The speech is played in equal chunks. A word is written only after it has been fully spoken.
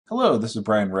Hello, this is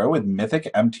Brian Rowe with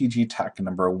Mythic MTG Tech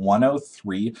number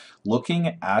 103,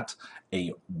 looking at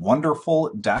a wonderful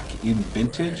deck in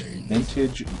Vintage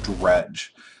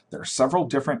Dredge. There are several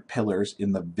different pillars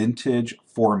in the Vintage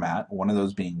format, one of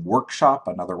those being Workshop,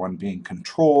 another one being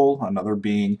Control, another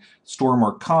being Storm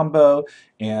or Combo,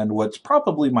 and what's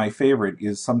probably my favorite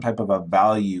is some type of a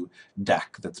value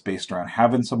deck that's based around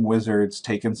having some wizards,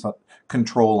 taking some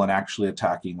control, and actually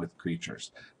attacking with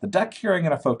creatures. The deck here I'm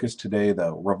going to focus today,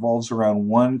 though, revolves around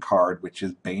one card which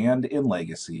is banned in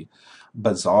Legacy,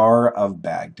 Bazaar of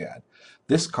Baghdad.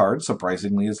 This card,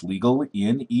 surprisingly, is legal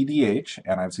in EDH,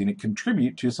 and I've seen it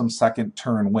contribute to some second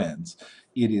turn wins.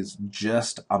 It is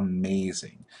just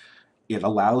amazing. It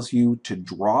allows you to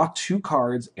draw 2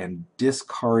 cards and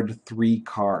discard 3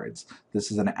 cards.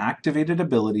 This is an activated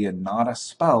ability and not a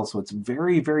spell, so it's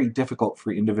very, very difficult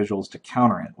for individuals to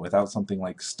counter it without something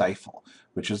like Stifle,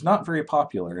 which is not very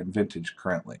popular in Vintage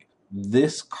currently.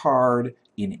 This card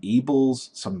enables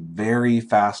some very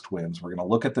fast wins. We're going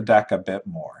to look at the deck a bit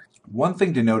more. One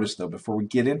thing to notice, though, before we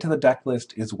get into the deck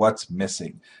list is what's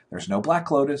missing. There's no Black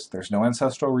Lotus, there's no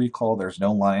Ancestral Recall, there's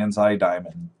no Lion's Eye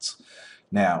Diamonds.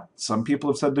 Now, some people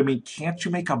have said to me, can't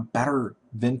you make a better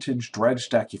Vintage Dredge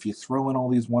deck if you throw in all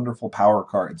these wonderful power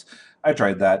cards? I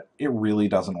tried that. It really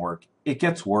doesn't work. It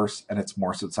gets worse, and it's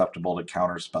more susceptible to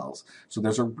counter spells. So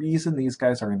there's a reason these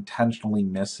guys are intentionally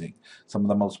missing some of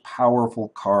the most powerful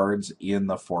cards in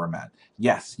the format.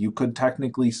 Yes, you could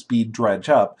technically speed Dredge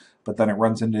up, but then it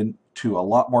runs into a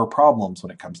lot more problems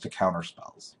when it comes to counter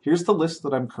spells. Here's the list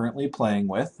that I'm currently playing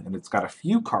with, and it's got a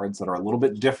few cards that are a little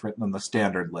bit different than the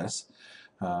standard list.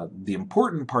 The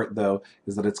important part, though,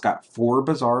 is that it's got 4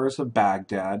 Bazaars of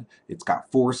Baghdad, it's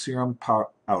got 4 Serum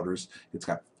Powders, it's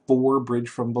got 4 Bridge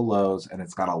from Belows, and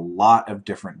it's got a lot of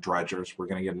different dredgers. We're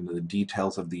going to get into the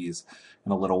details of these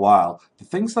in a little while. The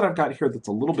things that I've got here that's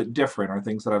a little bit different are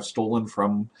things that I've stolen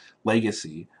from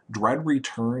Legacy. Dread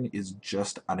Return is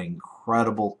just an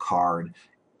incredible card.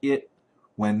 It,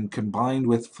 when combined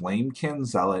with Flame-Kin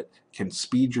Zealot, can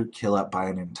speed your kill up by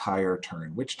an entire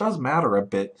turn, which does matter a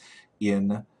bit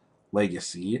in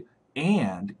Legacy,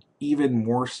 and even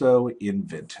more so in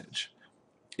Vintage.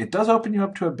 It does open you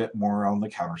up to a bit more on the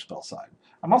counterspell side.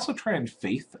 I'm also trying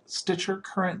Faith Stitcher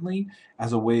currently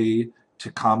as a way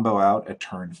to combo out a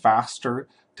turn faster,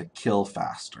 to kill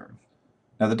faster.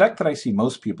 Now, the deck that I see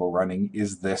most people running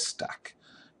is this deck.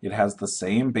 It has the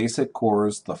same basic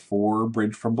cores, the 4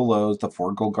 Bridge from Belows, the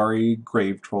 4 Golgari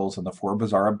Grave-Trolls, and the 4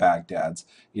 Bazaar of Bagdads.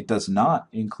 It does not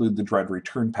include the Dread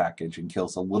Return package and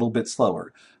kills a little bit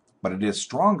slower, but it is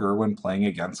stronger when playing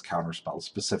against counterspells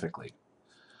specifically.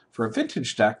 For a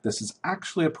Vintage deck, this is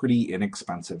actually a pretty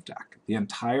inexpensive deck. The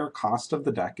entire cost of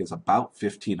the deck is about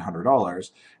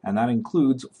 $1,500, and that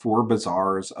includes 4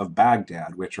 Bazaars of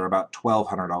Baghdad, which are about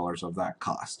 $1,200 of that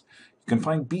cost. You can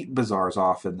find beat Bazaars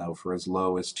often, though, for as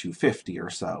low as $250 or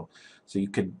so. So you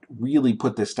could really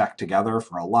put this deck together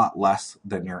for a lot less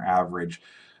than your average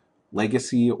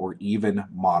Legacy or even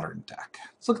Modern deck.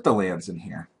 Let's look at the lands in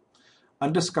here.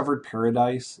 Undiscovered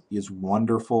Paradise is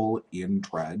wonderful in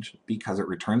Dredge because it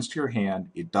returns to your hand,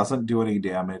 it doesn't do any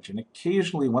damage, and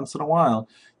occasionally, once in a while,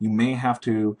 you may have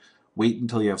to wait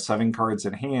until you have 7 cards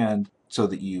in hand so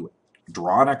that you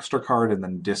draw an extra card and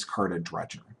then discard a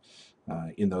Dredger.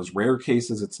 In those rare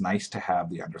cases, it's nice to have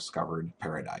the Undiscovered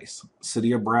Paradise.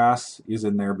 City of Brass is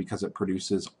in there because it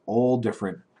produces all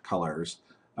different colors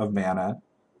of mana.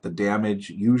 The damage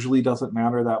usually doesn't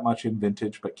matter that much in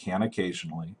Vintage, but can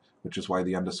occasionally, which is why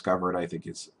the Undiscovered, I think,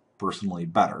 is personally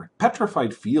better.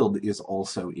 Petrified Field is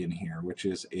also in here, which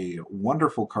is a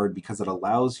wonderful card because it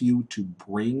allows you to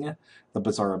bring the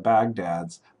Bazaar of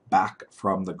Baghdad's back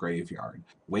from the graveyard.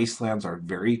 Wastelands are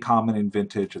very common in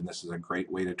Vintage, and this is a great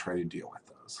way to try to deal with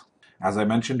those. As I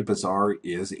mentioned, Bazaar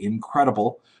is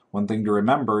incredible. One thing to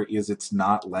remember is it's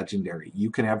not legendary.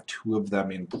 You can have 2 of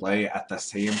them in play at the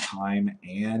same time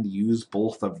and use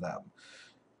both of them.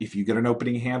 If you get an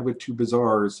opening hand with 2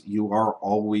 Bazaars, you are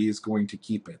always going to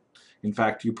keep it. In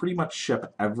fact, you pretty much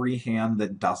ship every hand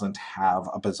that doesn't have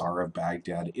a Bazaar of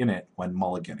Baghdad in it when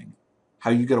mulliganing. How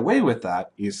you get away with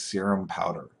that is Serum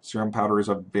Powder. Serum Powder is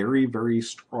a very, very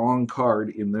strong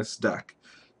card in this deck.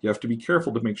 You have to be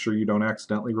careful to make sure you don't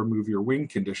accidentally remove your win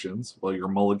conditions while you're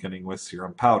mulliganing with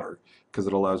Serum Powder, because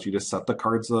it allows you to set the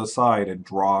cards aside and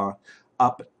draw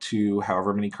up to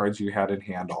however many cards you had in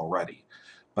hand already.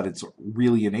 But it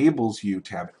really enables you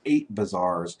to have 8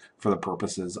 Bazaars for the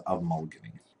purposes of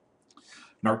mulliganing.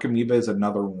 Narcomoeba is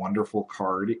another wonderful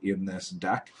card in this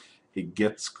deck. It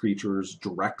gets creatures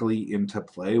directly into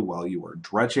play while you are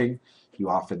dredging. You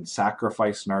often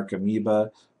sacrifice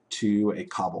Narcomoeba to a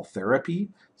Cabal Therapy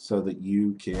so that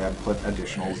you can put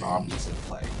additional zombies in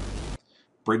play.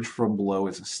 Bridge from Below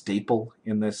is a staple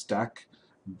in this deck.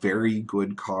 Very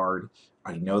good card.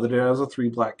 I know that it has a 3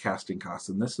 black casting cost,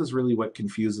 and this is really what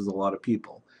confuses a lot of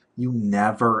people. You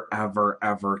never, ever,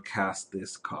 ever cast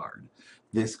this card.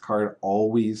 This card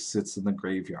always sits in the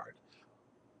graveyard.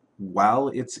 While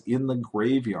it's in the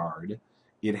graveyard,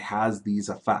 it has these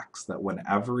effects that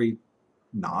whenever a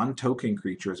non-token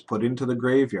creature is put into the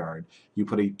graveyard, you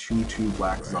put a 2/2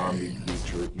 black zombie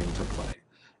creature into play.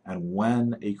 And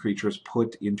when a creature is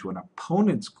put into an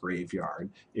opponent's graveyard,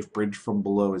 if Bridge from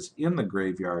Below is in the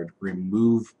graveyard,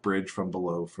 remove Bridge from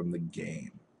Below from the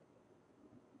game.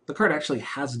 The card actually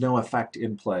has no effect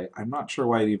in play. I'm not sure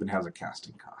why it even has a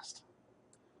casting cost.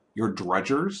 Your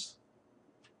Dredgers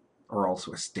are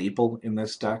also a staple in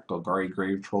this deck, Golgari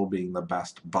Grave-Troll being the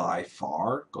best by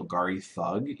far. Golgari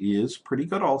Thug is pretty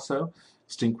good also.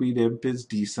 Stinkweed Imp is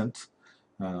decent.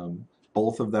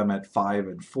 Both of them at 5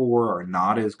 and 4 are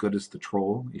not as good as the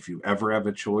Troll. If you ever have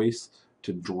a choice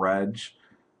to dredge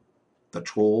the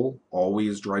Troll,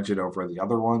 always dredge it over the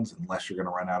other ones unless you're going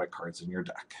to run out of cards in your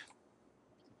deck.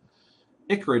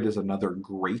 Ichorid is another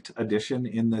great addition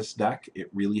in this deck. It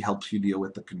really helps you deal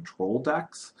with the control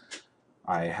decks.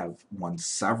 I have won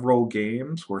several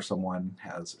games where someone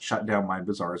has shut down my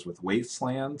bazaars with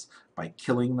wastelands by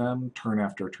killing them turn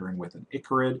after turn with an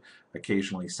Ichorid,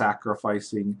 occasionally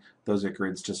sacrificing those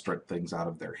Ichorids to strip things out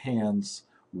of their hands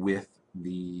with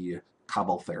the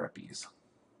Cabal Therapies.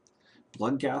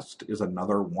 Bloodghast is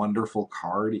another wonderful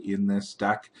card in this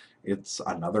deck. It's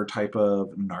another type of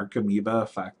Narcomoeba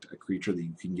effect, a creature that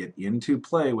you can get into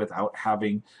play without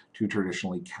having to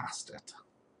traditionally cast it.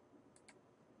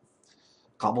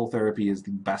 Cabal Therapy is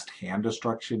the best hand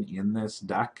destruction in this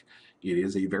deck. It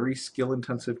is a very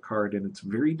skill-intensive card, and it's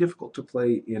very difficult to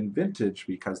play in Vintage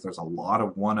because there's a lot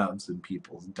of one-ofs in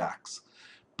people's decks.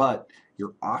 But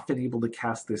you're often able to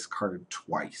cast this card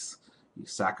twice. You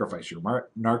sacrifice your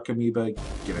Narcomoeba,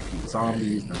 get a few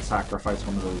zombies, then sacrifice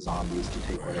one of those zombies to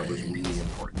take whatever's really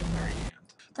important in their hand.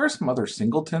 There are some other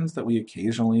singletons that we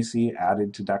occasionally see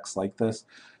added to decks like this.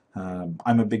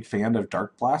 I'm a big fan of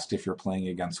Darkblast if you're playing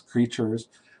against creatures.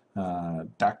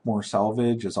 Deckmore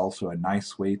Salvage is also a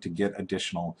nice way to get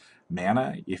additional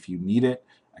mana if you need it.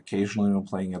 Occasionally when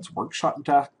playing against workshop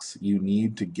decks, you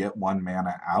need to get 1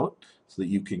 mana out so that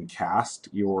you can cast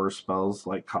your spells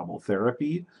like Cabal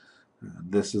Therapy.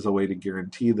 This is a way to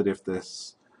guarantee that if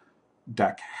this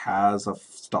deck has a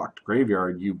stocked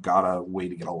graveyard, you've got a way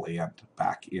to get a land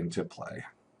back into play.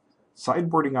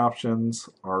 Sideboarding options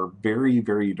are very,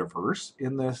 very diverse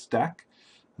in this deck.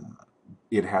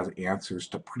 It has answers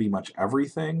to pretty much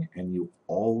everything, and you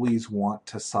always want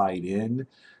to side in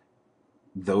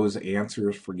those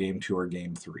answers for Game 2 or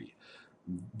Game 3.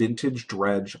 Vintage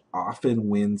Dredge often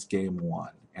wins Game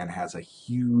 1 and has a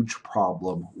huge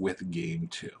problem with Game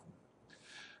 2.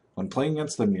 When playing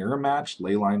against the mirror match,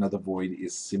 Leyline of the Void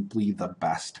is simply the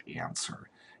best answer.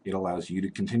 It allows you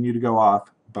to continue to go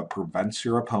off, but prevents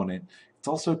your opponent. It's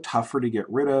also tougher to get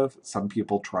rid of. Some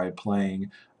people try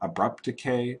playing Abrupt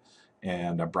Decay,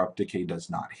 and Abrupt Decay does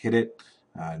not hit it.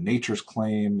 Nature's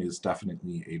Claim is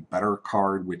definitely a better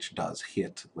card, which does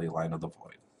hit Leyline of the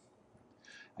Void.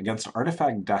 Against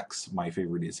artifact decks, my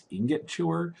favorite is Ingot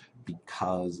Chewer,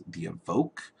 because the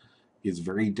Evoke is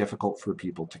very difficult for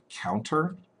people to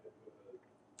counter,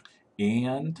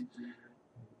 and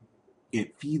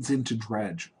it feeds into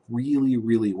Dredge really,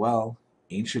 really well.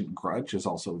 Ancient Grudge is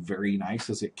also very nice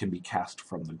as it can be cast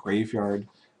from the graveyard.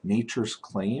 Nature's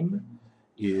Claim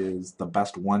is the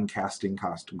best 1 casting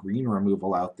cost green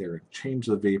removal out there. Change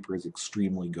the Vapor is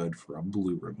extremely good for a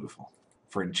blue removal.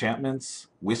 For enchantments,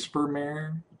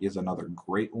 Wispmare is another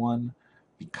great one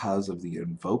because of the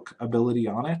Invoke ability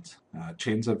on it.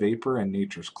 Chains of Vapor and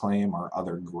Nature's Claim are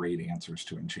other great answers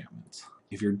to enchantments.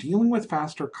 If you're dealing with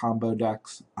faster combo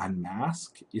decks,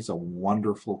 Unmask is a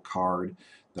wonderful card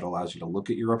that allows you to look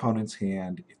at your opponent's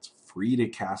hand. It's free to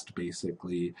cast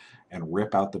basically and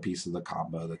rip out the piece of the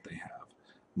combo that they have.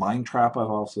 Mind Trap I've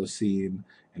also seen,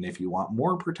 and if you want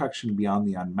more protection beyond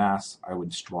the Unmask, I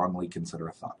would strongly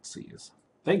consider Thoughtseize.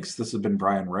 Thanks, this has been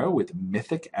Brian Rowe with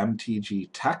Mythic MTG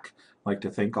Tech. I'd like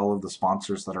to thank all of the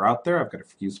sponsors that are out there. I've got a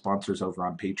few sponsors over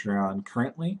on Patreon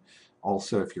currently.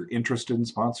 Also, if you're interested in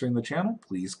sponsoring the channel,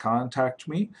 please contact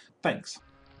me. Thanks.